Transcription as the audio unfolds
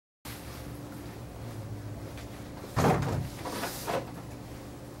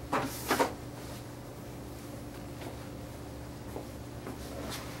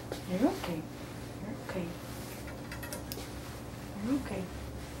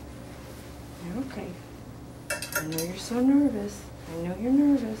You're okay. I know you're so nervous. I know you're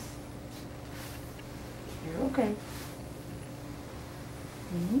nervous. You're okay.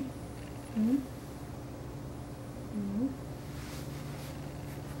 Mm-hmm. Mm-hmm. Mm-hmm.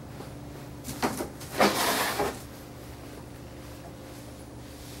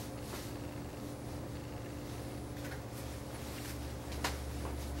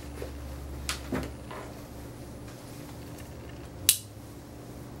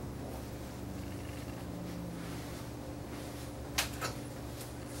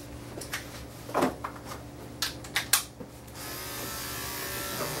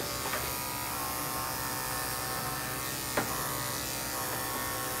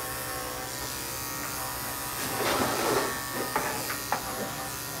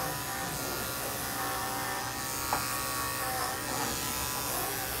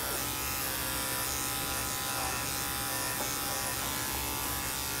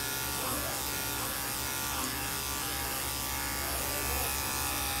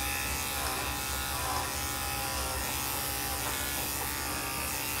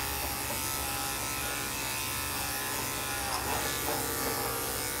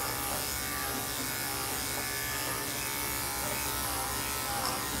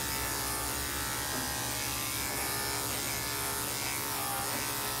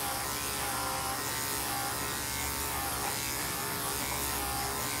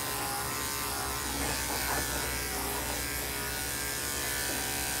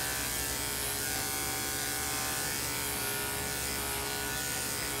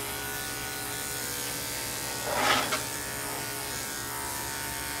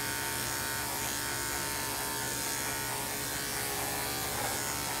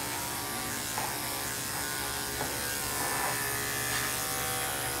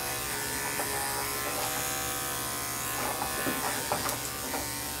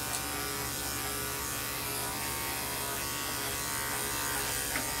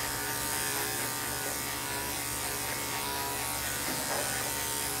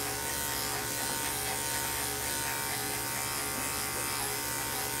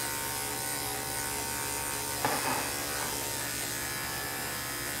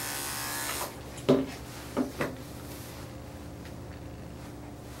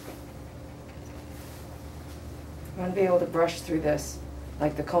 I want to be able to brush through this.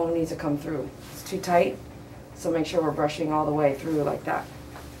 Like the comb needs to come through. It's too tight, so make sure we're brushing all the way through like that.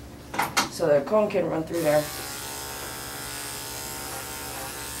 So the comb can run through there.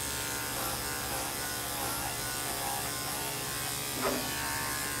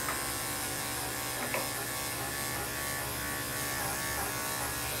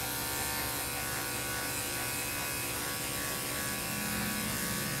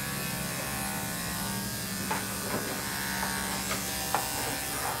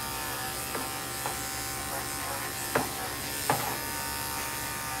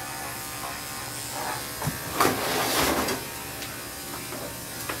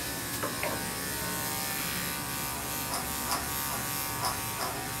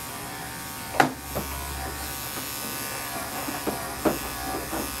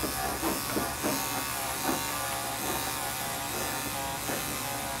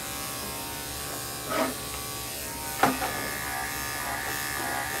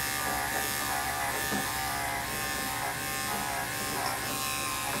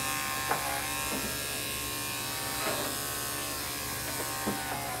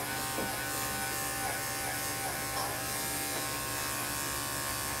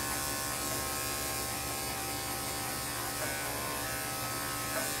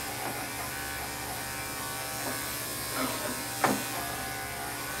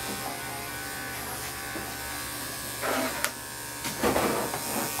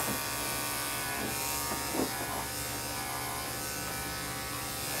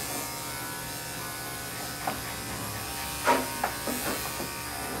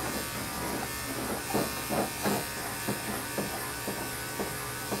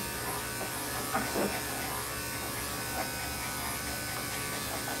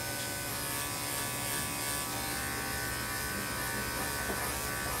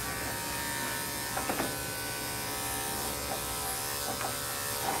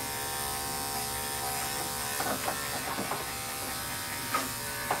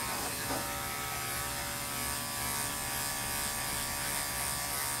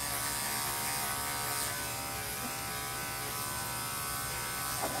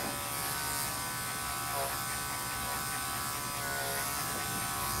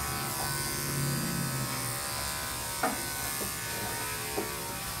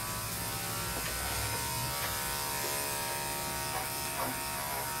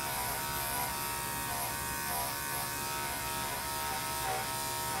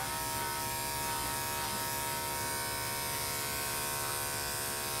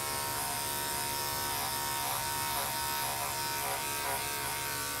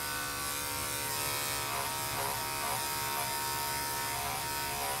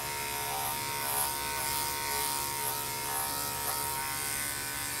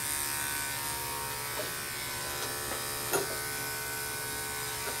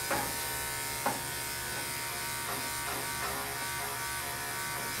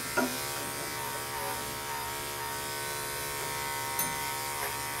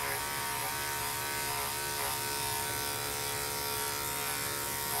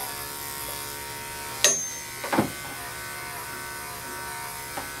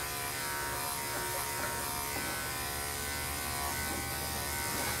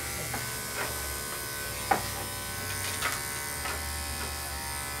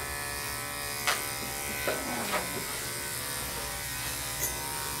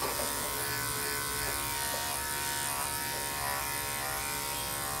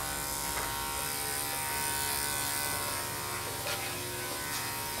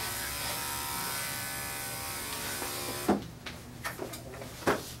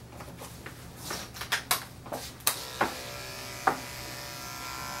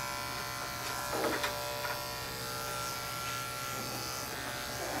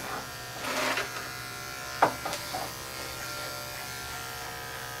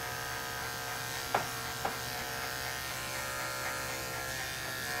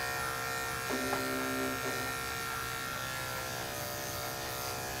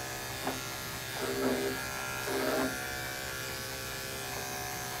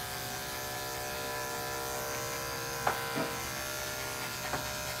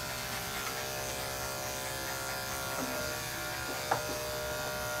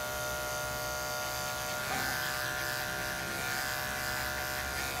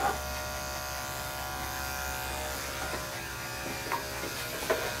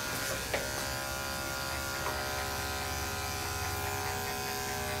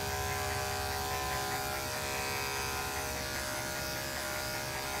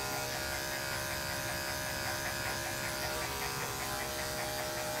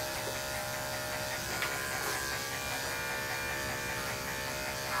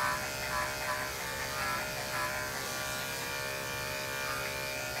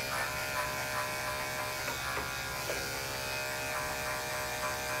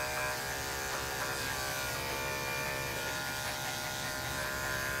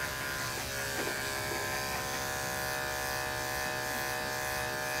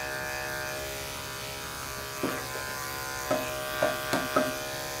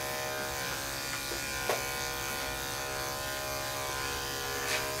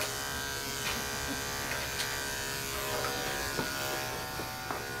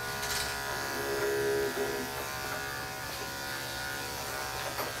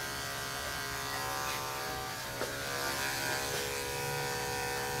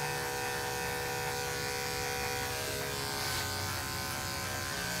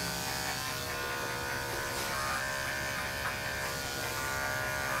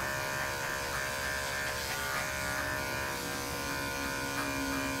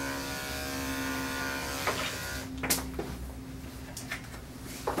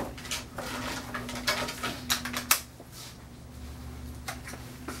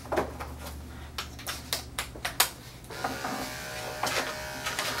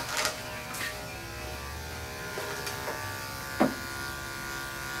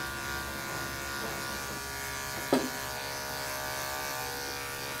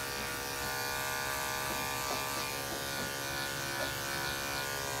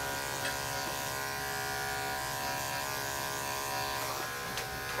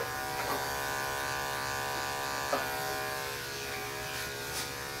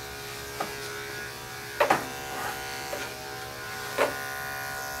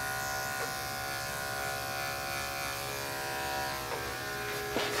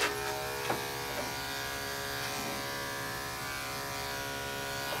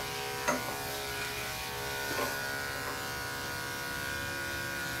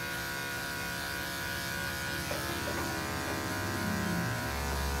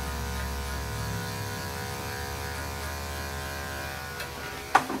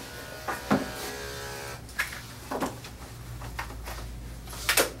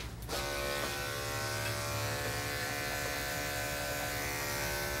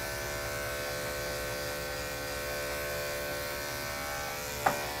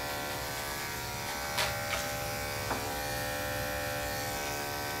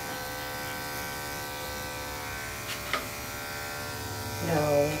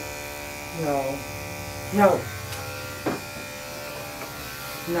 No. No. No.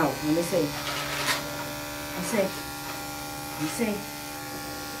 No. Let me see. Let me see. Let me see.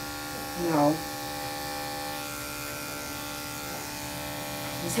 No.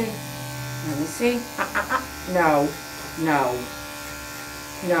 Let me see. Let me see. No. No.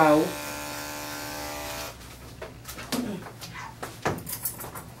 No.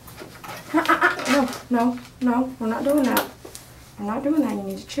 no, no, no, we're not doing that. We're not doing that. You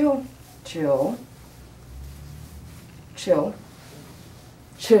need to chill. Chill. Chill.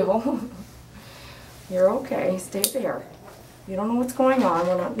 Chill. You're okay. Stay there. You don't know what's going on.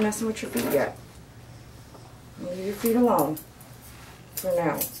 We're not messing with your feet yet. Leave your feet alone for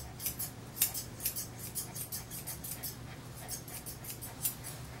now.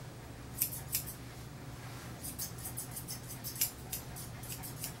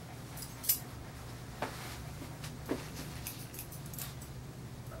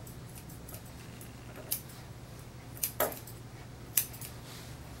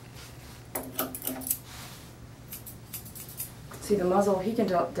 See the muzzle, he can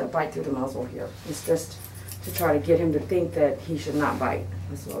bite through the muzzle here. It's just to try to get him to think that he should not bite.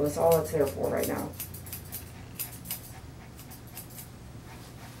 That's all it's there for right now.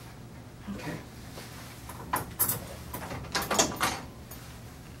 Okay.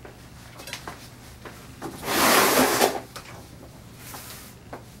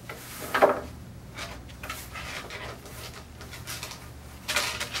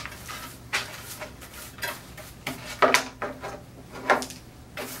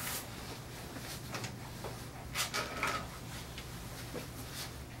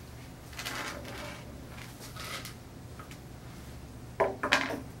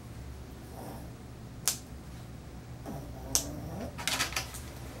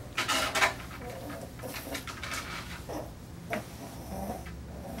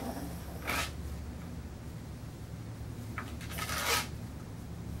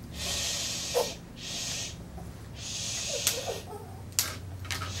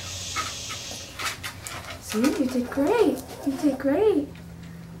 See, you did great. You did great.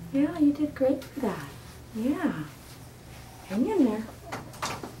 Yeah, you did great for that. Yeah. Hang in there.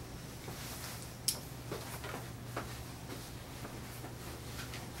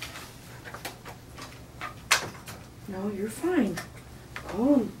 No, you're fine.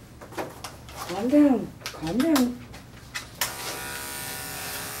 Calm. Calm down. Calm down.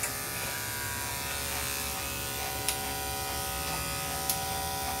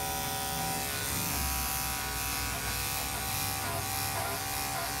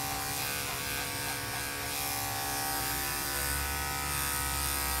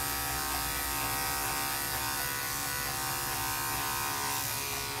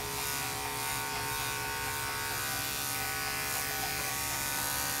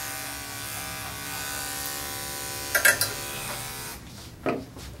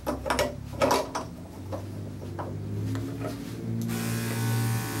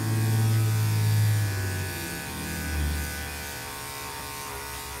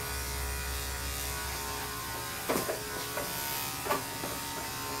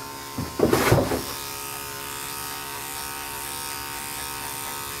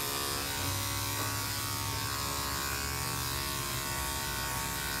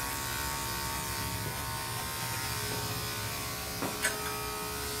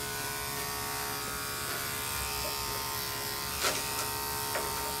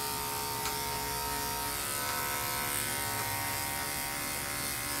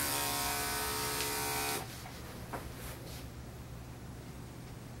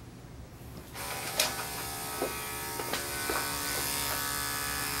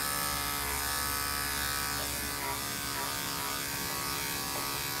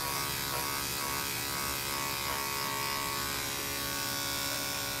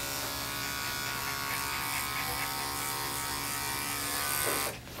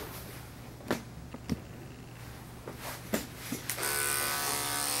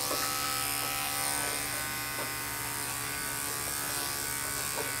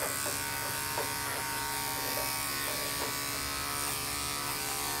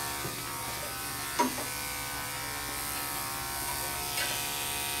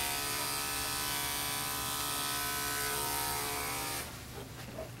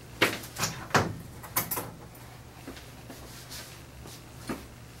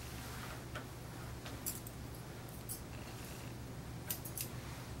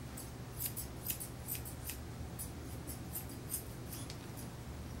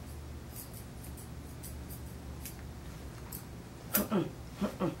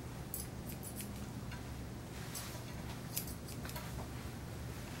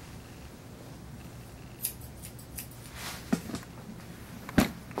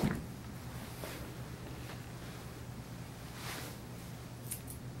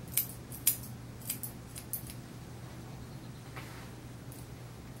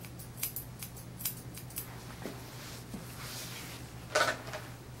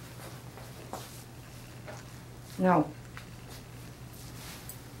 No.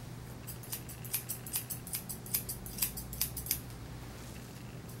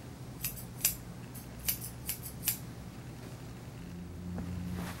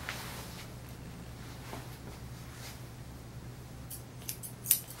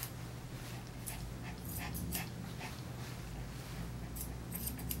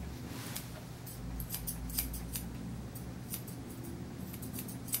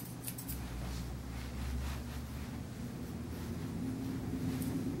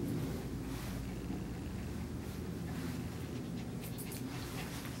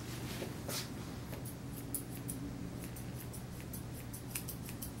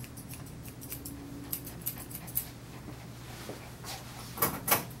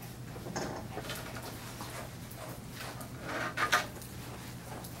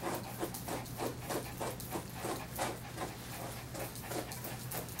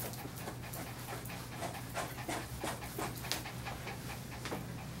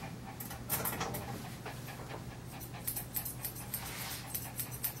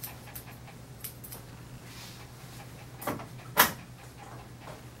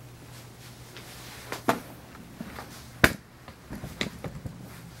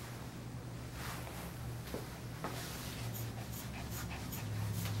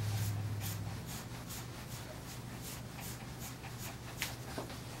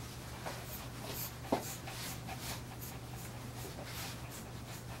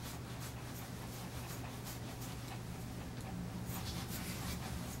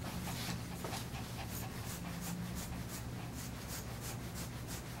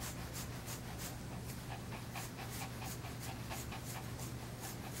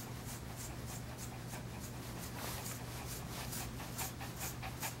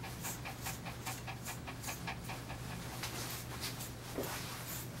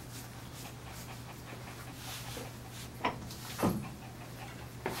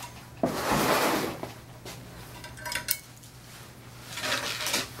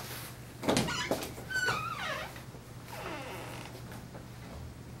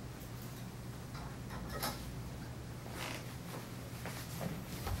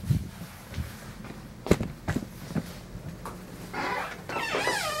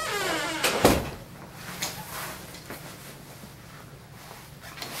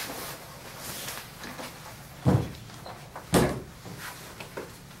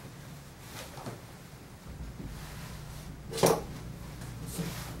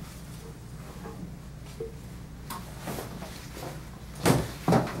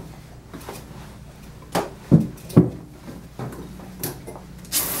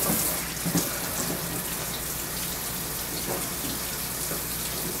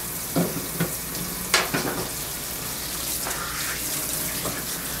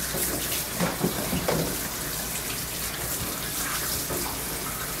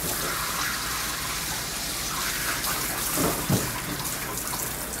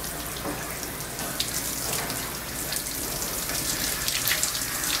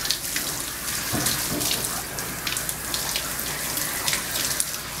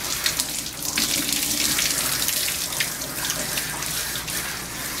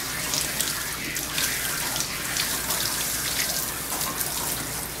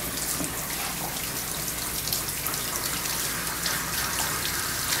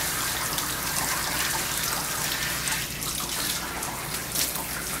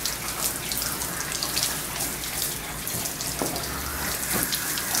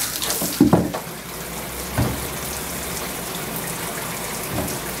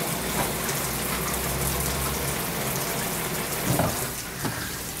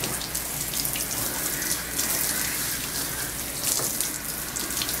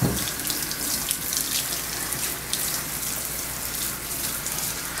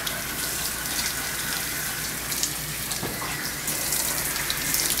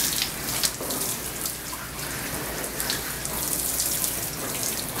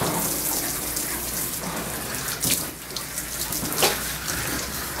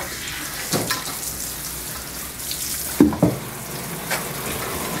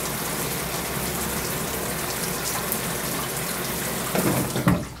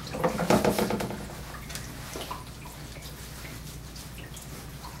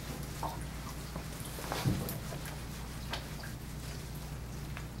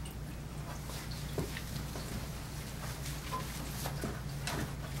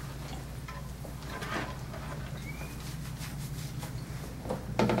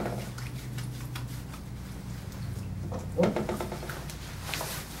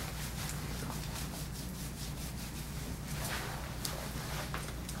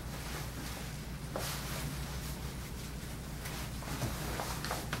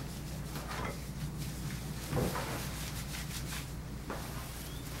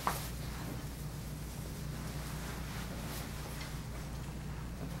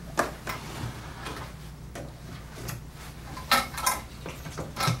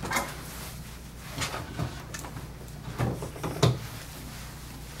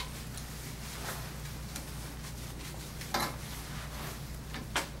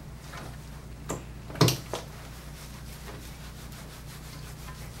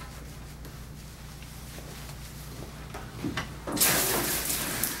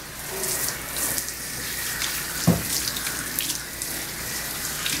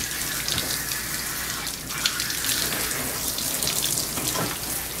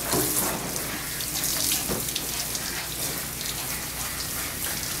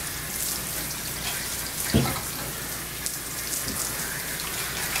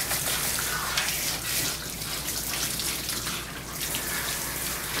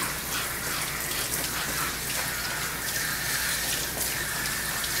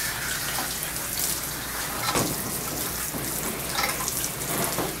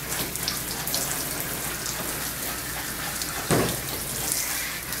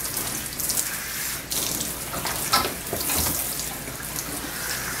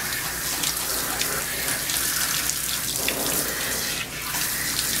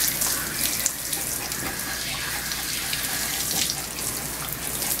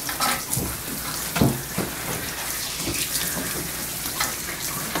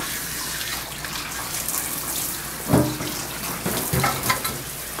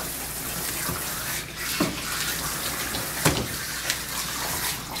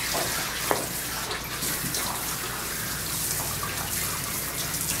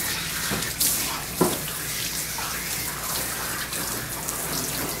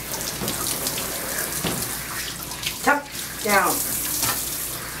 Down.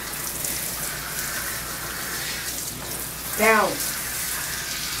 Down.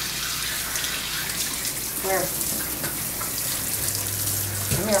 Where?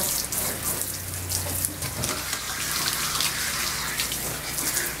 Come here.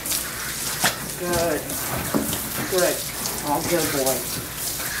 Good. Good. Oh, good boy.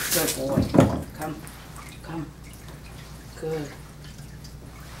 Good boy. Come. Come. Good.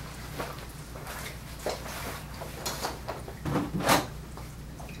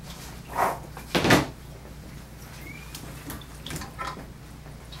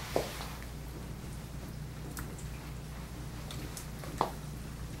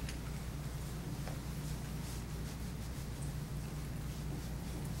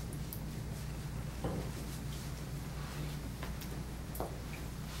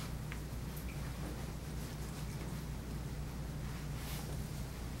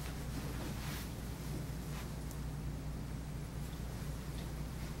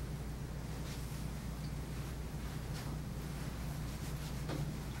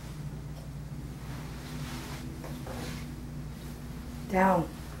 Down,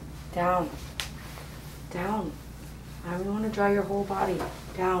 down, down. I really want to dry your whole body.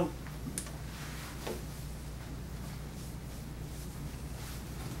 Down.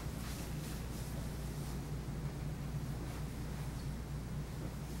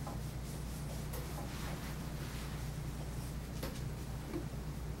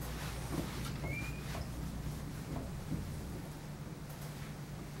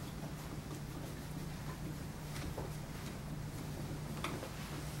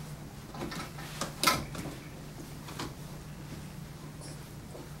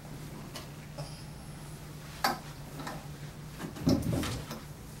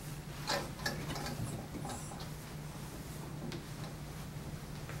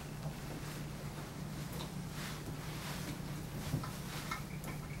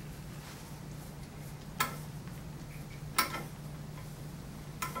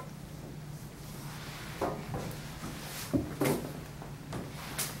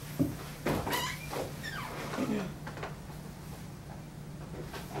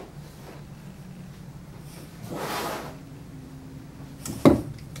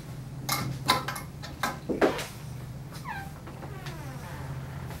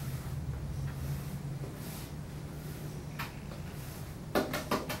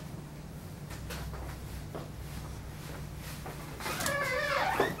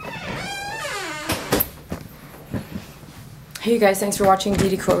 Hey you guys, thanks for watching Dee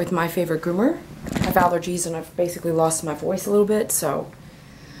Dee Quote with my favorite groomer. I have allergies and I've basically lost my voice a little bit, so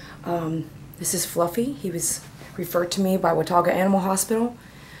this is Fluffy. He was referred to me by Watauga Animal Hospital.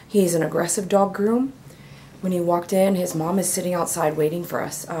 He's an aggressive dog groom. When he walked in, his mom is sitting outside waiting for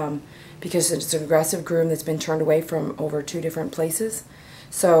us because it's an aggressive groom that's been turned away from over 2 different places.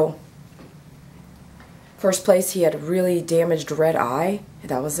 So, first place, he had a really damaged red eye.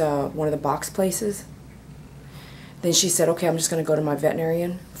 That was one of the box places. Then she said, okay, I'm just going to go to my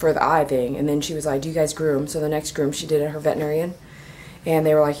veterinarian for the eye thing. And then she was like, do you guys groom? So the next groom she did at her veterinarian. And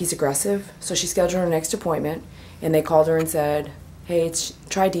they were like, he's aggressive. So she scheduled her next appointment. And they called her and said, hey,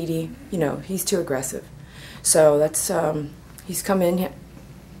 try Dee Dee. You know, he's too aggressive. So that's, he's come in.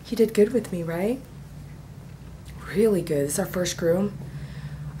 He did good with me, right? Really good. This is our first groom.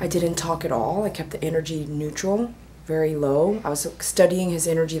 I didn't talk at all. I kept the energy neutral, very low. I was studying his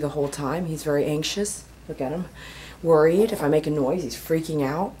energy the whole time. He's very anxious. Look at him. Worried. If I make a noise, he's freaking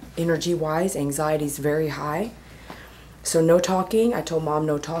out. Energy-wise, anxiety's very high. So no talking. I told Mom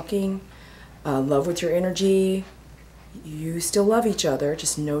no talking. Love with your energy. You still love each other,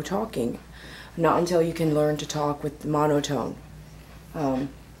 just no talking. Not until you can learn to talk with monotone.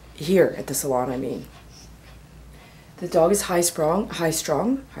 Here at the salon, I mean. The dog is high-strung. Look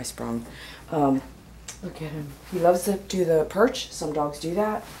at him. He loves to do the perch. Some dogs do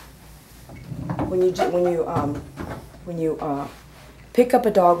that. When you pick up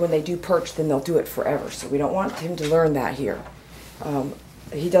a dog when they do perch, then they'll do it forever. So we don't want him to learn that here.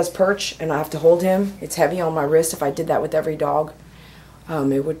 He does perch, and I have to hold him. It's heavy on my wrist. If I did that with every dog,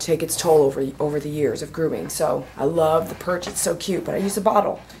 it would take its toll over the years of grooming. So I love the perch. It's so cute. But I use a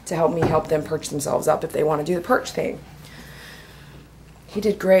bottle to help them perch themselves up if they want to do the perch thing. He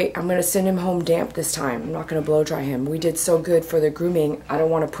did great. I'm going to send him home damp this time. I'm not going to blow dry him. We did so good for the grooming. I don't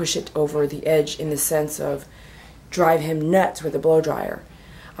want to push it over the edge in the sense of drive him nuts with a blow dryer.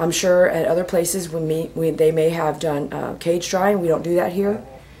 I'm sure at other places they may have done cage drying. We don't do that here.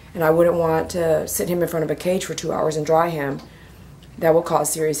 And I wouldn't want to sit him in front of a cage for 2 hours and dry him. That will cause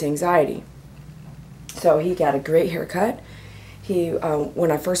serious anxiety. So he got a great haircut.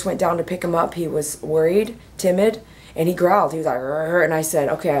 When I first went down to pick him up, he was worried, timid, And he growled. He was like, "Rrr," and I said,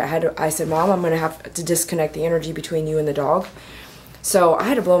 okay, I said, Mom, I'm going to have to disconnect the energy between you and the dog. So I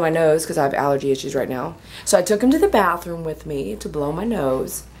had to blow my nose because I have allergy issues right now. So I took him to the bathroom with me to blow my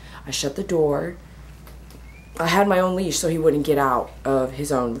nose. I shut the door. I had my own leash so he wouldn't get out of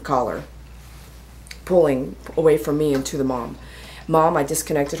his own collar, pulling away from me and to the mom. Mom, I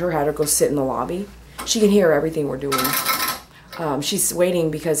disconnected her, had her go sit in the lobby. She can hear everything we're doing. She's waiting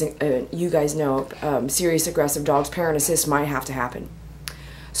because you guys know serious aggressive dogs, parent assist might have to happen.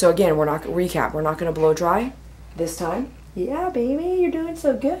 So again, we're not going to blow dry this time. Yeah, baby, you're doing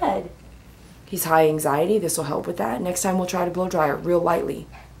so good. He's high anxiety. This will help with that. Next time we'll try to blow dry her real lightly.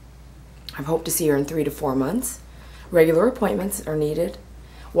 I hope to see her in 3 to 4 months. Regular appointments are needed.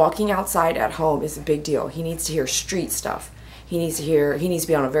 Walking outside at home is a big deal. He needs to hear street stuff. He needs to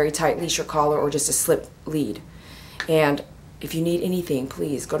be on a very tight leash or collar or just a slip lead. And if you need anything,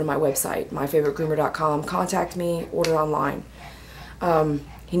 please go to my website, myfavoritegroomer.com. Contact me, order online.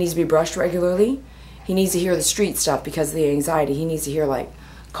 He needs to be brushed regularly. He needs to hear the street stuff because of the anxiety. He needs to hear like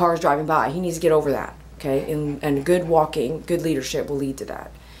cars driving by. He needs to get over that, okay? And good walking, good leadership will lead to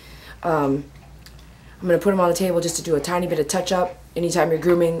that. I'm going to put him on the table just to do a tiny bit of touch-up. Anytime you're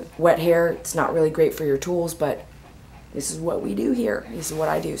grooming wet hair, it's not really great for your tools, but this is what we do here. This is what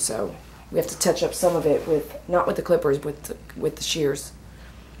I do. So we have to touch up some of it with, not with the clippers, with the shears,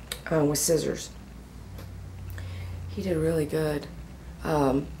 with scissors. He did really good.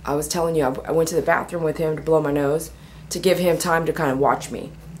 I was telling you, I went to the bathroom with him to blow my nose to give him time to kind of watch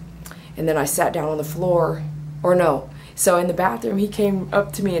me. And then I sat down on the floor, or no. So in the bathroom, he came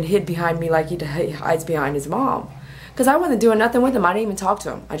up to me and hid behind me like he hides behind his mom. Because I wasn't doing nothing with him. I didn't even talk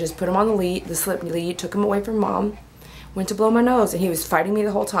to him. I just put him on the lead, the slip lead, took him away from Mom, went to blow my nose, and he was fighting me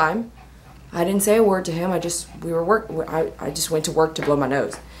the whole time. I didn't say a word to him. I just went to work to blow my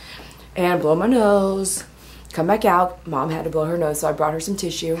nose. And blow my nose, come back out. Mom had to blow her nose, so I brought her some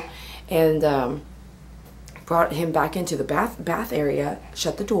tissue and brought him back into the bath area,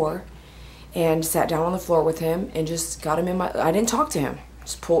 shut the door, and sat down on the floor with him and just got him in my, I didn't talk to him.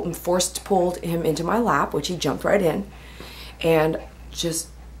 Just pulled him into my lap, which he jumped right in, and just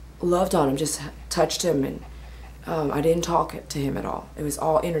loved on him, just touched him, and I didn't talk to him at all. It was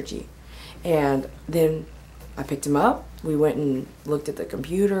all energy. And then I picked him up. We went and looked at the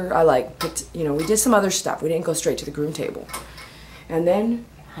computer. We did some other stuff. We didn't go straight to the groom table. And then,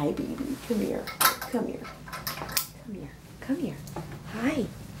 hi baby, come here, come here, come here, come here. Hi,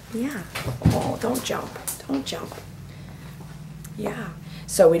 yeah. Oh, don't jump, don't jump. Yeah.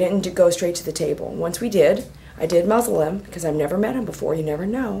 So we didn't go straight to the table. Once we did, I did muzzle him because I've never met him before. You never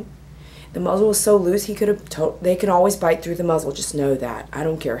know. The muzzle was so loose, they can always bite through the muzzle. Just know that. I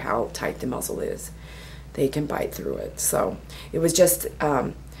don't care how tight the muzzle is. They can bite through it. So it was just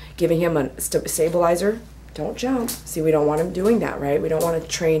giving him a stabilizer. Don't jump. See, we don't want him doing that, right? We don't want to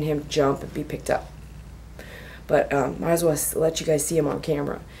train him to jump and be picked up. But might as well let you guys see him on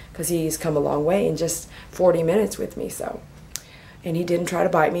camera because he's come a long way in just 40 minutes with me. So. And he didn't try to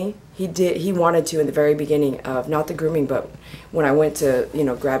bite me. He wanted to in the very beginning of, not the grooming, but when I went to,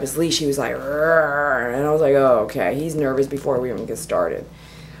 grab his leash, he was like, "Rrr," and I was like, oh, okay, he's nervous before we even get started.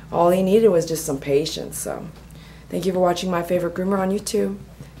 All he needed was just some patience. So thank you for watching My Favorite Groomer on YouTube.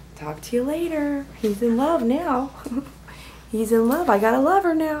 Talk to you later. He's in love now. He's in love. I got a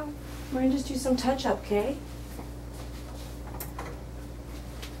lover now. We're going to just do some touch-up, okay?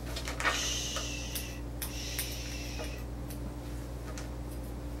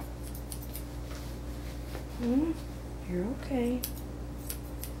 You're okay.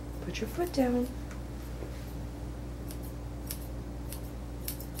 Put your foot down.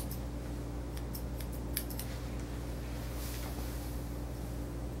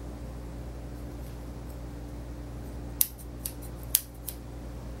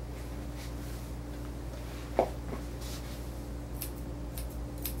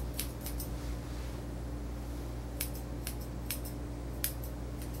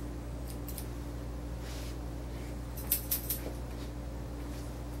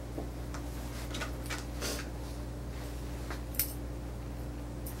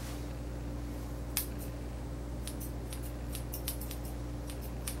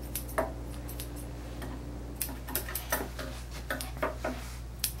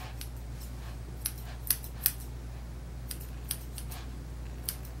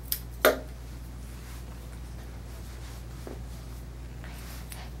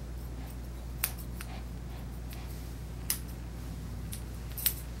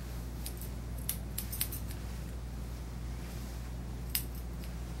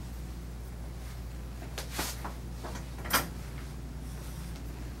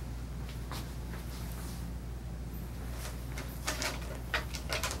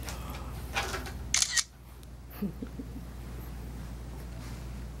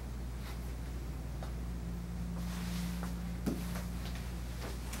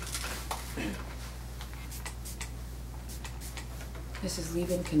 This is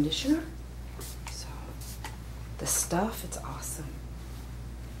leave-in conditioner. So the stuff, it's awesome.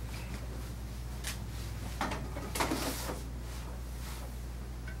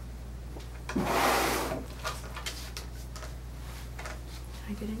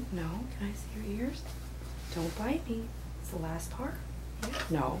 I didn't know. Can I see your ears? Don't bite me. It's the last part. Yeah.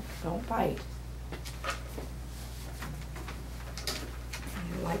 No, don't bite. I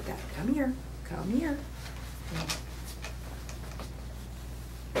don't like that. Come here. Come here.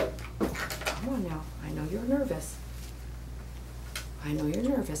 Come on now. I know you're nervous. I know you're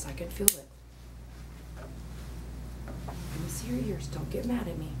nervous. I can feel it. Let me see your ears. Don't get mad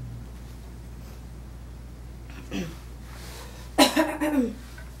at me.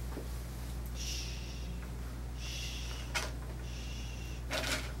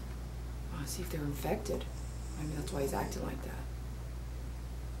 See if they're infected. Maybe that's why he's acting like that.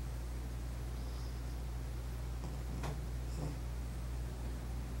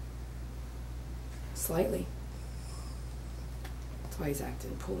 Slightly. That's why he's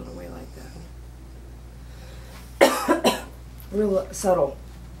acting, pulling away like that. Real subtle.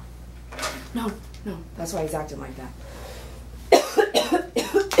 No, no, that's why he's acting like that.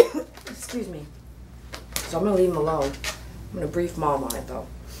 Excuse me. So I'm gonna leave him alone. I'm gonna brief Mom on it though.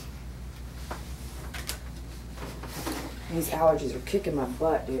 These allergies are kicking my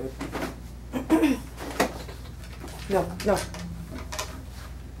butt, dude. No, no.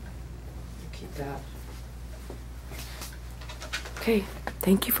 Keep that. Okay,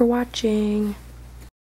 thank you for watching.